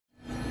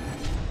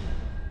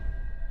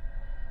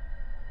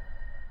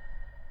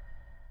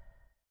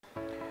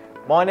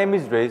My name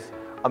is Riz.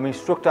 I'm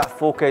instructor at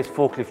 4KS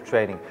Forklift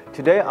Training.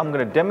 Today I'm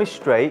going to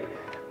demonstrate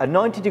a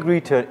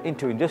 90-degree turn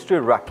into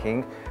industrial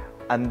racking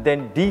and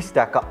then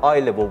destack at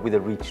eye level with a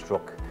reach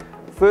stroke.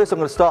 First I'm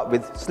going to start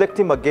with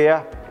selecting my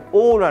gear,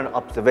 all around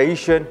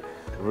observation,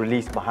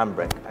 release my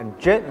handbrake, and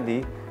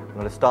gently I'm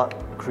going to start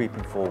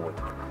creeping forward.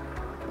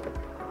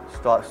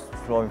 Start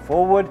flowing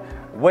forward,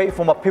 wait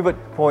for my pivot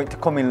point to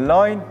come in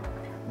line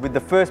with the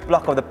first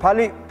block of the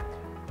pallet.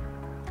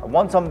 And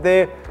once I'm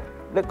there,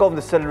 let go of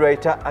the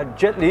accelerator and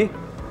gently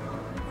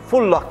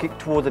full lock it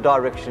towards the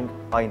direction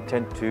I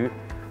intend to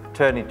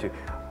turn into.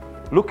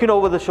 Looking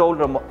over the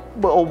shoulder,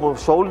 over my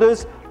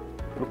shoulders,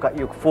 look at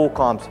your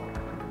forearms.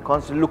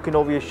 Constantly looking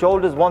over your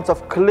shoulders. Once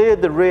I've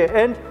cleared the rear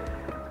end,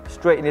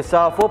 straighten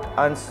yourself up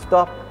and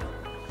stop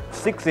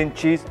 6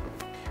 inches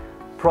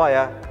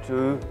prior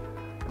to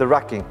the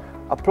racking.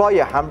 Apply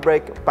your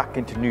handbrake back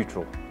into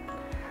neutral.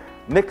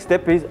 Next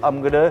step is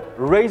I'm going to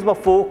raise my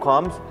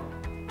forearms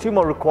to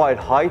my required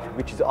height,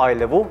 which is eye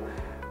level.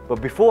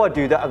 But before I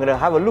do that, I'm going to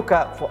have a look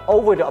out for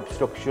over the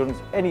obstructions,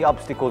 any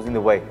obstacles in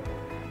the way.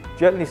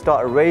 Gently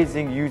start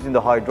raising using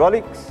the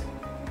hydraulics.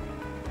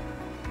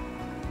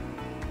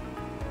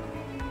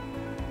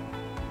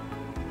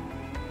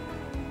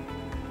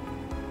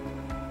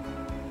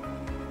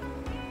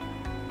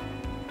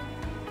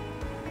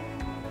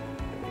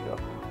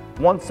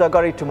 Once I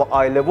got it to my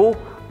eye level,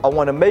 I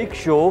want to make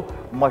sure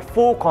my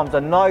forearms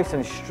are nice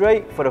and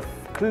straight for a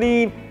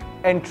clean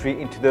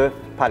entry into the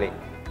pallet.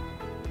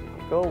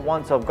 So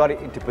once I've got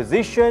it into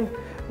position,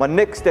 my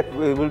next step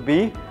will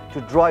be to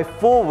drive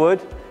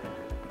forward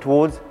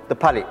towards the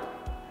pallet.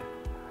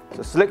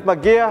 So select my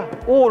gear,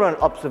 all around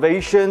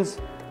observations,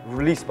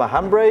 release my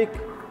handbrake,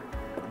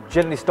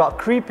 gently start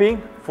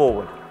creeping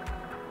forward.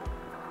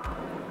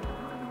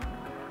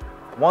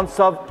 Once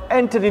I've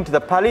entered into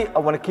the pallet, I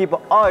want to keep my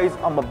eyes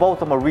on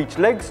both of my reach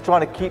legs,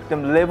 trying to keep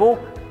them level.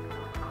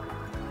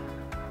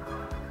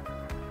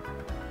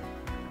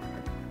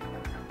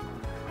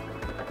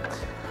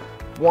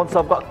 Once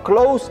I've got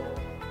close,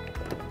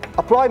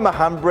 apply my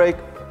handbrake,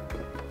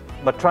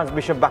 my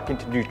transmission back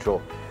into neutral.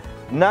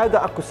 Now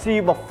that I can see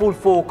my full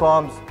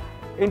forearms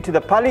into the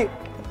pallet,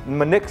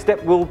 my next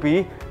step will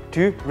be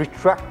to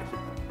retract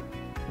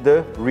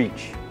the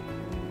reach.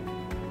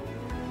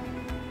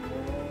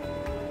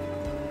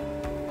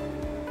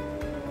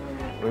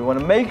 We want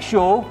to make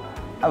sure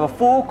our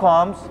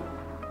forearms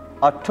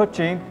are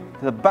touching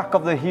to the back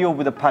of the heel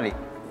with the pallet.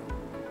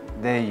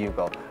 There you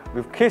go.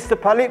 We've kissed the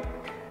pallet.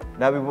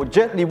 Now we will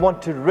gently want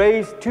to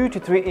raise 2 to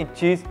 3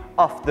 inches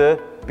off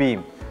the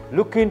beam,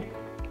 looking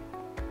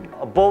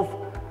above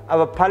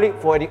our pallet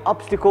for any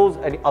obstacles,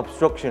 any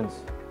obstructions.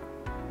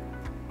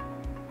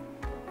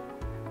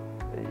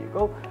 There you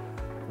go.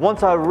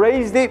 Once I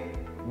raised it,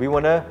 we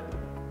want to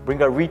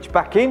bring our reach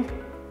back in.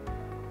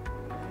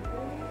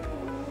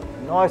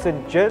 Nice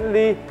and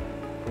gently,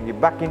 bring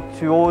it back in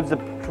towards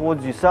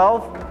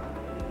yourself.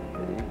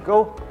 There you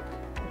go.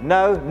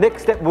 Now,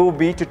 next step will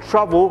be to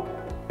travel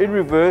in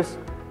reverse.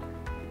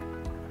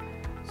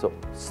 So,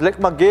 select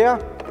my gear,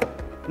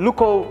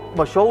 look over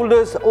my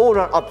shoulders, all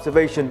around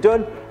observation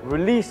done,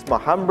 release my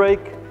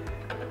handbrake,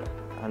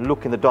 and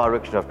look in the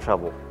direction of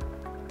travel.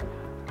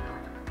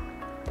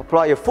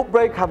 Apply your foot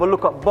brake, have a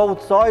look at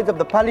both sides of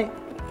the pallet,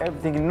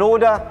 everything in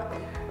order.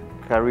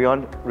 Carry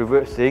on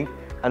reversing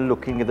and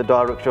looking in the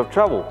direction of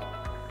travel.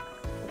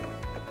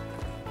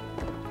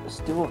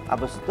 Still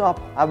have a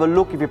stop, have a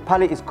look if your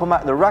pallet is come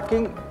out of the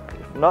racking.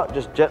 If not,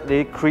 just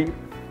gently creep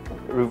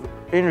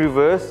in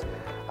reverse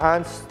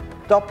and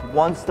stop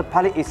once the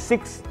pallet is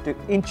 6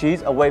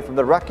 inches away from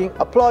the racking.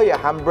 Apply your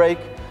handbrake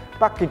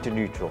back into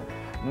neutral.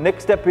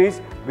 Next step is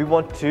we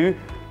want to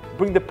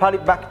bring the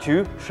pallet back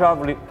to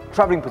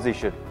traveling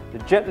position. So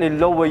gently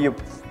lower your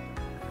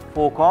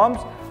forearms.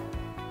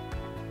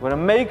 We want to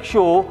make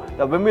sure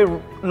that when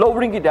we're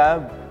lowering it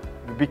down,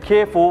 be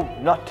careful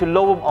not to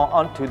lower them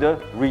onto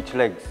the reach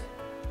legs.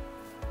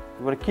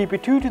 We want to keep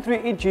it 2 to 3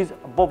 inches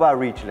above our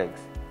reach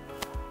legs.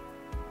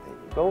 There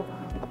you go.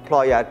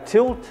 Apply our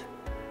tilt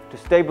to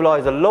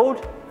stabilize the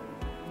load.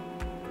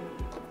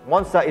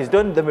 Once that is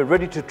done, then we're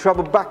ready to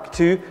travel back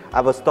to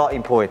our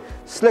starting point.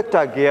 Select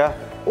our gear,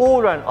 all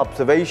around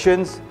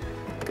observations,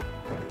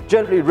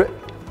 gently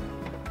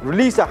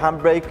release our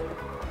handbrake,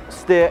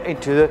 steer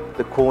into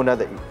the corner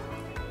that you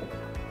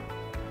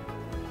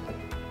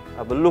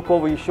have a look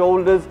over your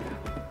shoulders,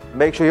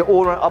 make sure your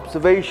all-around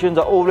observations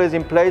are always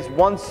in place.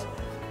 Once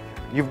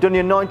you've done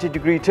your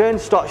 90-degree turn,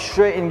 start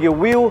straightening your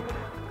wheel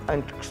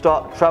and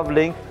start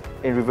traveling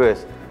in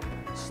reverse.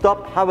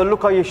 Stop, have a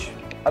look at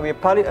your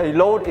pallet, your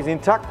load is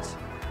intact,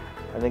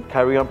 and then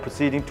carry on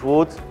proceeding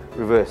towards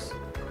reverse.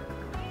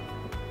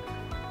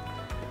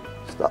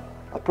 Stop.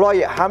 Apply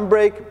your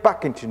handbrake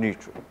back into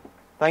neutral.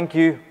 Thank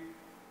you.